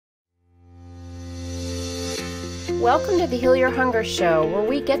Welcome to the Heal Your Hunger Show, where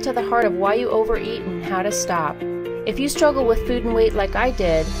we get to the heart of why you overeat and how to stop. If you struggle with food and weight like I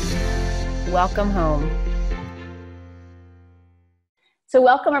did, welcome home. So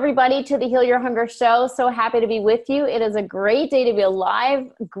welcome everybody to the Heal Your Hunger Show. So happy to be with you. It is a great day to be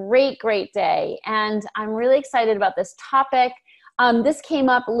alive. Great day. And I'm really excited about this topic. This came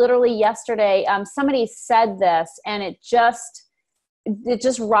up literally yesterday. Somebody said this and it just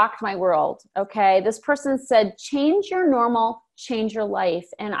rocked my world. Okay. This person said, change your normal, change your life.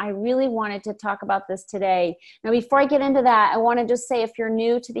 And I really wanted to talk about this today. Now, before I get into that, I want to just say, if you're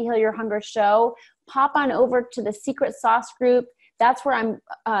new to the Heal Your Hunger Show, pop on over to the Secret Sauce group. That's where I'm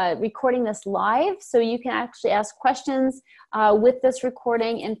recording this live. So you can actually ask questions with this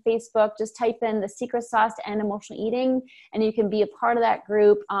recording in Facebook. Just type in the Secret Sauce to End Emotional Eating, and you can be a part of that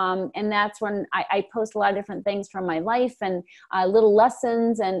group. And that's when I post a lot of different things from my life and little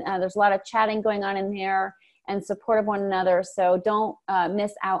lessons. And there's a lot of chatting going on in there and support of one another. So don't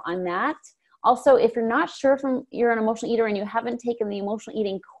miss out on that. Also, if you're not sure if you're an emotional eater and you haven't taken the emotional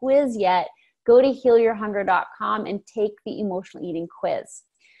eating quiz yet, go to healyourhunger.com and take the emotional eating quiz.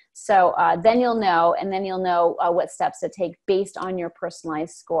 So then you'll know, and then you'll know what steps to take based on your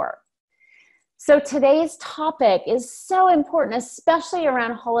personalized score. So today's topic is so important, especially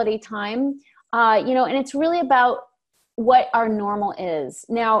around holiday time, and it's really about what our normal is.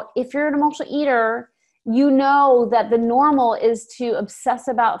 Now, if you're an emotional eater, you know that the normal is to obsess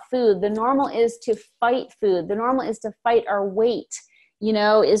about food. The normal is to fight food. The normal is to fight our weight.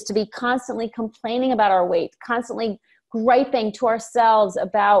 Is to be constantly complaining about our weight, constantly griping to ourselves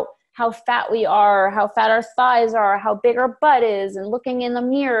about how fat we are, how fat our thighs are, how big our butt is, and looking in the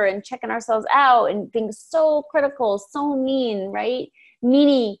mirror and checking ourselves out and being so critical, so mean, right?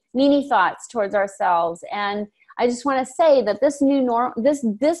 Meanie thoughts towards ourselves. And I just want to say that this new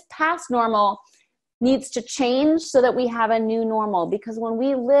this past normal needs to change so that we have a new normal. Because when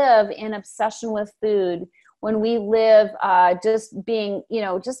we live in obsession with food, when we live just being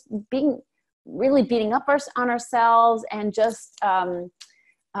really beating up on ourselves and just, being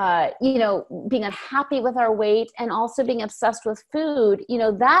unhappy with our weight and also being obsessed with food,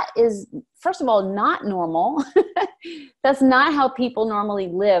 that is, first of all, not normal. That's not how people normally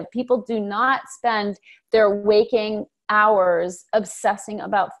live. People do not spend their waking hours obsessing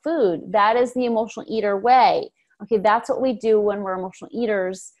about food. That is the emotional eater way. Okay, that's what we do when we're emotional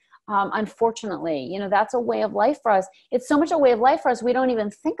eaters. Unfortunately, that's a way of life for us. It's so much a way of life for us, we don't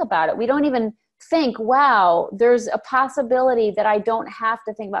even think about it. We don't even think, wow, there's a possibility that I don't have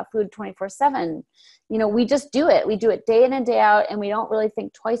to think about food 24/7. We just do it. We do it day in and day out, and we don't really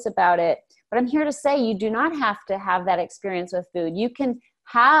think twice about it. But I'm here to say you do not have to have that experience with food. You can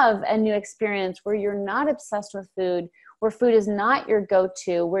have a new experience where you're not obsessed with food, where food is not your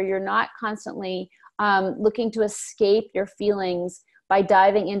go-to, where you're not constantly looking to escape your feelings by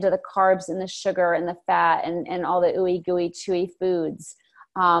diving into the carbs and the sugar and the fat and all the ooey gooey chewy foods.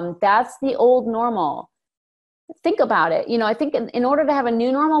 That's the old normal. Think about it. I think in order to have a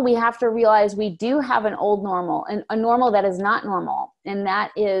new normal, we have to realize we do have an old normal, and a normal that is not normal. And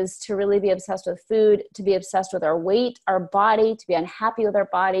that is to really be obsessed with food, to be obsessed with our weight, our body, to be unhappy with our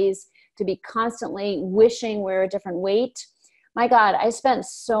bodies, to be constantly wishing we're a different weight. My God, I spent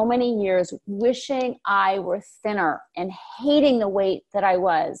so many years wishing I were thinner and hating the weight that I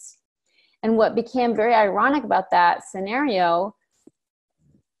was. And what became very ironic about that scenario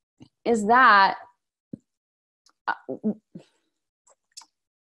is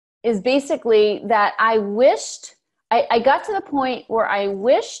basically that I wished, I got to the point where I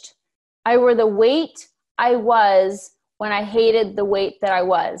wished I were the weight I was when I hated the weight that I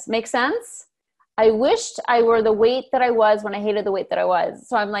was. Make sense? I wished I were the weight that I was when I hated the weight that I was.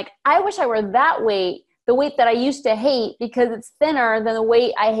 So I'm like, I wish I were that weight, the weight that I used to hate, because it's thinner than the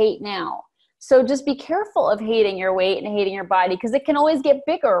weight I hate now. So just be careful of hating your weight and hating your body, because it can always get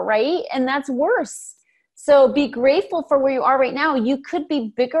bigger, right? And that's worse. So be grateful for where you are right now. You could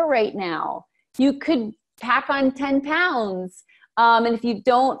be bigger right now. You could pack on 10 pounds. And if you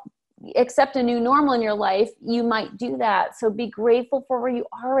don't accept a new normal in your life, you might do that. So be grateful for where you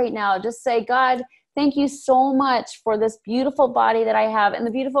are right now. Just say, God, thank you so much for this beautiful body that I have and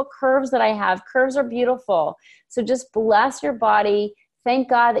the beautiful curves that I have. Curves are beautiful. So just bless your body. Thank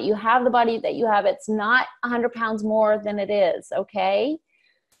God that you have the body that you have. It's not 100 pounds more than it is. Okay.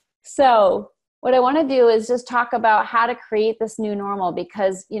 So what I want to do is just talk about how to create this new normal,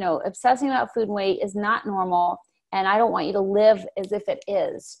 because, obsessing about food and weight is not normal. And I don't want you to live as if it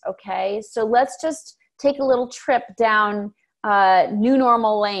is, okay? So let's just take a little trip down new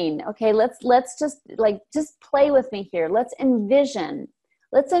normal lane, okay? Let's just play with me here. Let's envision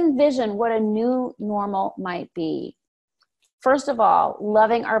Let's envision what a new normal might be. First of all,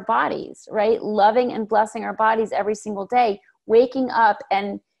 loving our bodies, right? Loving and blessing our bodies every single day, waking up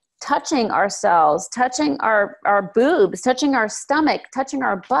and touching ourselves, touching our boobs, touching our stomach, touching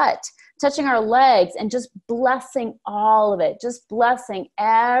our butt, touching our legs, and just blessing all of it, just blessing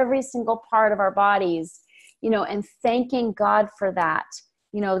every single part of our bodies, and thanking God for that,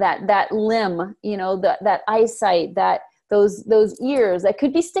 that limb, that eyesight, those ears that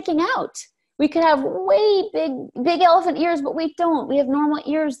could be sticking out. We could have way big elephant ears, but we don't. We have normal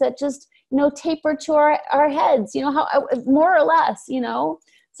ears that just, taper to our heads, how more or less,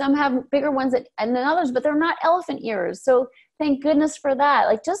 Some have bigger ones and then others, but they're not elephant ears. So thank goodness for that.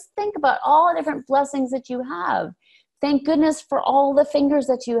 Like, just think about all the different blessings that you have. Thank goodness for all the fingers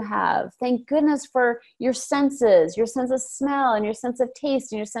that you have. Thank goodness for your senses, your sense of smell and your sense of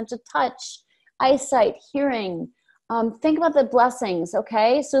taste and your sense of touch, eyesight, hearing. Think about the blessings,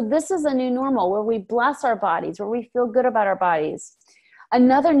 okay? So this is a new normal where we bless our bodies, where we feel good about our bodies.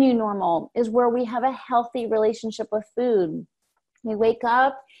 Another new normal is where we have a healthy relationship with food. We wake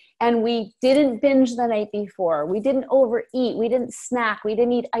up and we didn't binge the night before. We didn't overeat. We didn't snack. We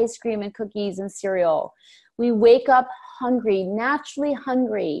didn't eat ice cream and cookies and cereal. We wake up hungry, naturally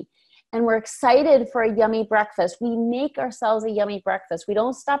hungry, and we're excited for a yummy breakfast. We make ourselves a yummy breakfast. We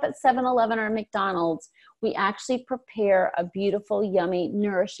don't stop at 7-Eleven or McDonald's. We actually prepare a beautiful, yummy,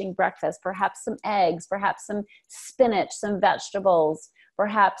 nourishing breakfast. Perhaps some eggs, perhaps some spinach, some vegetables,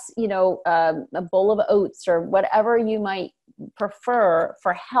 perhaps, a bowl of oats or whatever you might prefer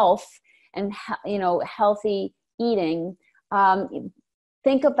for health and, healthy eating.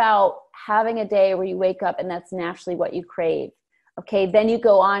 Think about having a day where you wake up and that's naturally what you crave. Okay, then you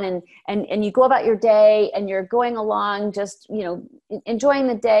go on and you go about your day and you're going along just, enjoying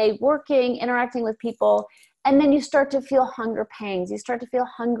the day, working, interacting with people. And then you start to feel hunger pangs. You start to feel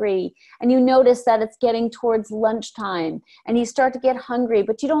hungry and you notice that it's getting towards lunchtime and you start to get hungry,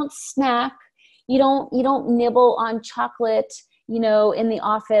 but you don't snack. You don't nibble on chocolate, in the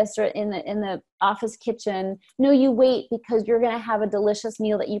office or in the office kitchen. No, you wait because you're going to have a delicious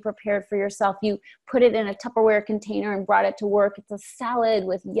meal that you prepared for yourself. You put it in a Tupperware container and brought it to work. It's a salad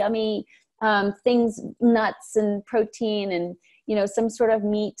with yummy things, nuts and protein and, some sort of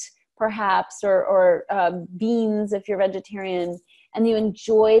meat perhaps, or beans if you're vegetarian. And you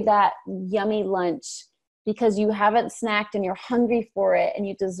enjoy that yummy lunch because you haven't snacked and you're hungry for it and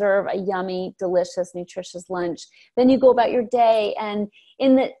you deserve a yummy, delicious, nutritious lunch. Then you go about your day and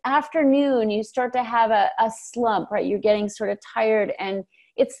in the afternoon, you start to have a slump, right? You're getting sort of tired and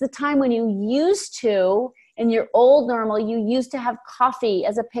it's the time when you used to, in your old normal, you used to have coffee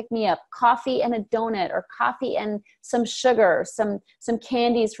as a pick-me-up, coffee and a donut or coffee and some sugar, some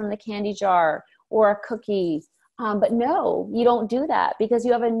candies from the candy jar or a cookie. But no, you don't do that because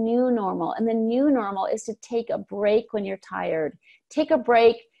you have a new normal. And the new normal is to take a break when you're tired. Take a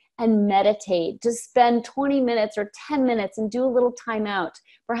break and meditate. Just spend 20 minutes or 10 minutes and do a little time out.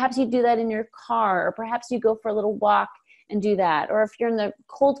 Perhaps you do that in your car, or perhaps you go for a little walk and do that. Or if you're in the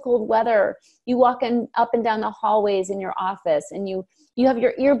cold weather, you walk up and down the hallways in your office and you have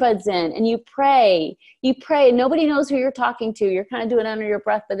your earbuds in and you pray. Nobody knows who you're talking to. You're kind of doing it under your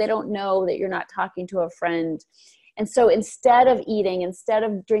breath, but they don't know that you're not talking to a friend. And so instead of eating, instead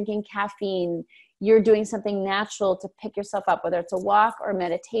of drinking caffeine, you're doing something natural to pick yourself up, whether it's a walk or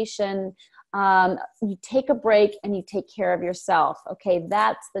meditation. You take a break and you take care of yourself. Okay,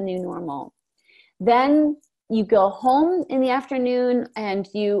 that's the new normal. Then you go home in the afternoon and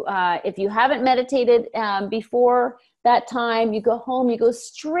you, if you haven't meditated before that time, you go home, you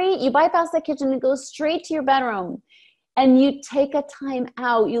bypass the kitchen and go straight to your bedroom and you take a time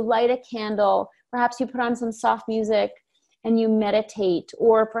out, you light a candle, perhaps you put on some soft music and you meditate,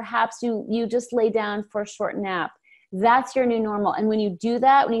 or perhaps you just lay down for a short nap. That's your new normal. And when you do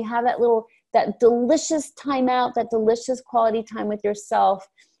that, when you have that delicious time out, that delicious quality time with yourself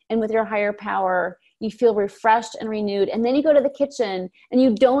and with your higher power, you feel refreshed and renewed. And then you go to the kitchen and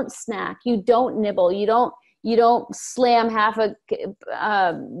you don't snack, you don't nibble, you don't slam half a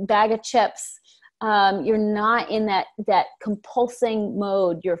bag of chips. You're not in that compulsing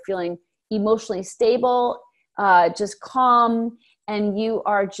mode. You're feeling emotionally stable, just calm, and you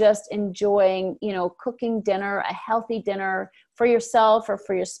are just enjoying, cooking dinner, a healthy dinner for yourself or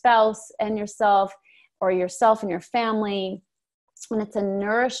for your spouse and yourself, or yourself and your family. And it's a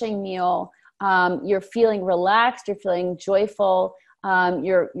nourishing meal. You're feeling relaxed, you're feeling joyful,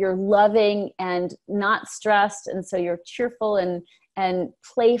 you're loving and not stressed. And so you're cheerful and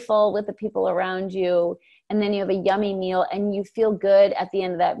playful with the people around you. And then you have a yummy meal and you feel good at the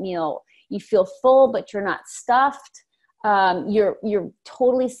end of that meal. You feel full, but you're not stuffed. You're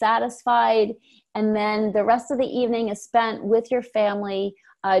totally satisfied. And then the rest of the evening is spent with your family,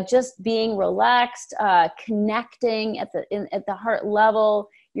 just being relaxed, connecting at the heart level.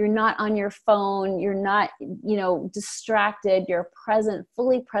 You're not on your phone. You're not, distracted. You're present,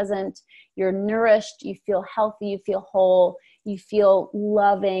 fully present. You're nourished. You feel healthy. You feel whole. You feel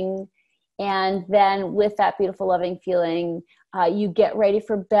loving. And then with that beautiful, loving feeling, you get ready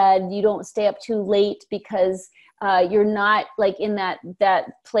for bed. You don't stay up too late because you're not like in that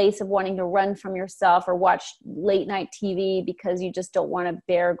place of wanting to run from yourself or watch late night TV because you just don't want to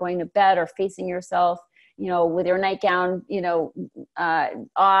bear going to bed or facing yourself, with your nightgown,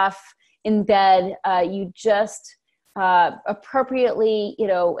 off in bed. You just appropriately,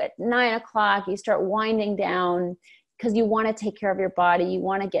 at 9 o'clock, you start winding down because you want to take care of your body. You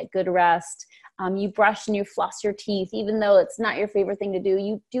want to get good rest. You brush and you floss your teeth, even though it's not your favorite thing to do.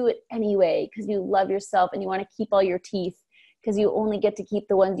 You do it anyway because you love yourself and you want to keep all your teeth because you only get to keep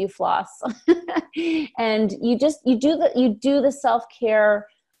the ones you floss. And you do the self-care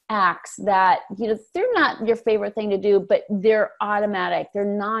acts that, they're not your favorite thing to do, but they're automatic. They're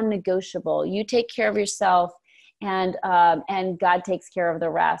non-negotiable. You take care of yourself and God takes care of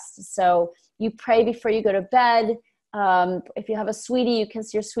the rest. So you pray before you go to bed. If you have a sweetie, you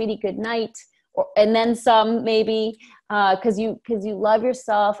kiss your sweetie goodnight. And then some, maybe, because you love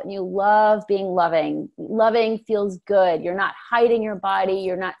yourself and you love being loving. Loving feels good. You're not hiding your body.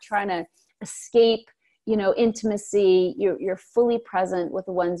 You're not trying to escape, intimacy. You're fully present with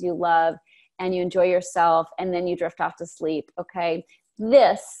the ones you love, and you enjoy yourself, and then you drift off to sleep. Okay,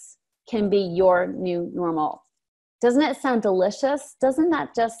 this can be your new normal. Doesn't it sound delicious? Doesn't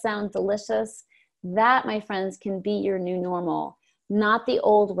that just sound delicious? That, my friends, can be your new normal. Not the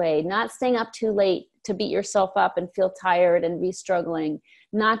old way, not staying up too late to beat yourself up and feel tired and be struggling,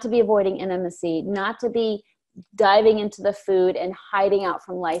 not to be avoiding intimacy, not to be diving into the food and hiding out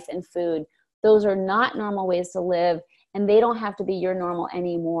from life and food. Those are not normal ways to live, and they don't have to be your normal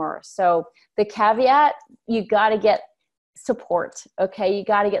anymore. So the caveat, you got to get support. Okay. You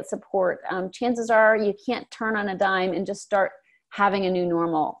got to get support. Chances are you can't turn on a dime and just start having a new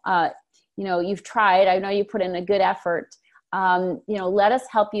normal. You've tried, I know you put in a good effort. Let us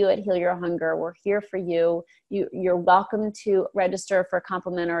help you at Heal Your Hunger. We're here for you. You're welcome to register for a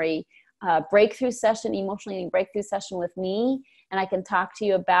complimentary breakthrough session, emotional eating breakthrough session with me. And I can talk to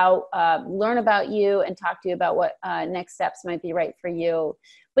you about, learn about you and talk to you about what next steps might be right for you.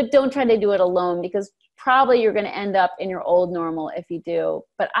 But don't try to do it alone, because probably you're going to end up in your old normal if you do.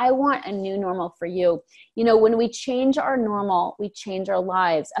 But I want a new normal for you. When we change our normal, we change our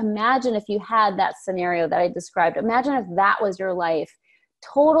lives. Imagine if you had that scenario that I described. Imagine if that was your life.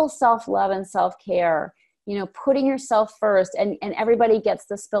 Total self-love and self-care, putting yourself first, and everybody gets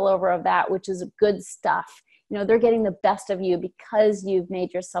the spillover of that, which is good stuff. They're getting the best of you because you've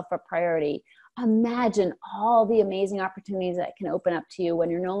made yourself a priority. Imagine all the amazing opportunities that can open up to you when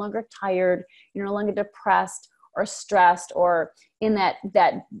you're no longer tired, you're no longer depressed or stressed or in that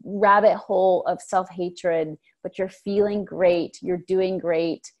rabbit hole of self-hatred, but you're feeling great, you're doing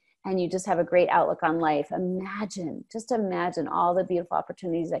great, and you just have a great outlook on life. Just imagine all the beautiful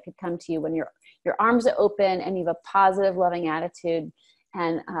opportunities that could come to you when your arms are open and you have a positive, loving attitude,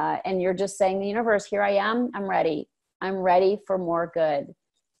 and you're just saying to the universe, here I am, I'm ready for more good.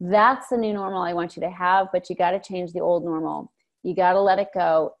 That's the new normal I want you to have, but you got to change the old normal. You got to let it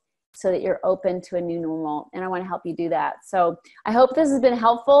go so that you're open to a new normal. And I want to help you do that. So I hope this has been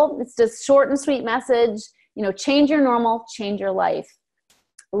helpful. It's just short and sweet message. Change your normal, change your life.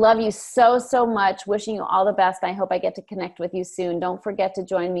 Love you so, so much. Wishing you all the best. I hope I get to connect with you soon. Don't forget to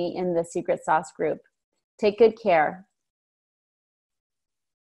join me in the Secret Sauce group. Take good care.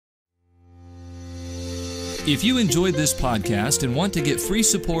 If you enjoyed this podcast and want to get free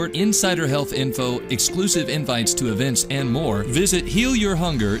support, insider health info, exclusive invites to events, and more, visit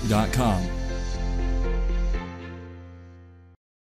healyourhunger.com.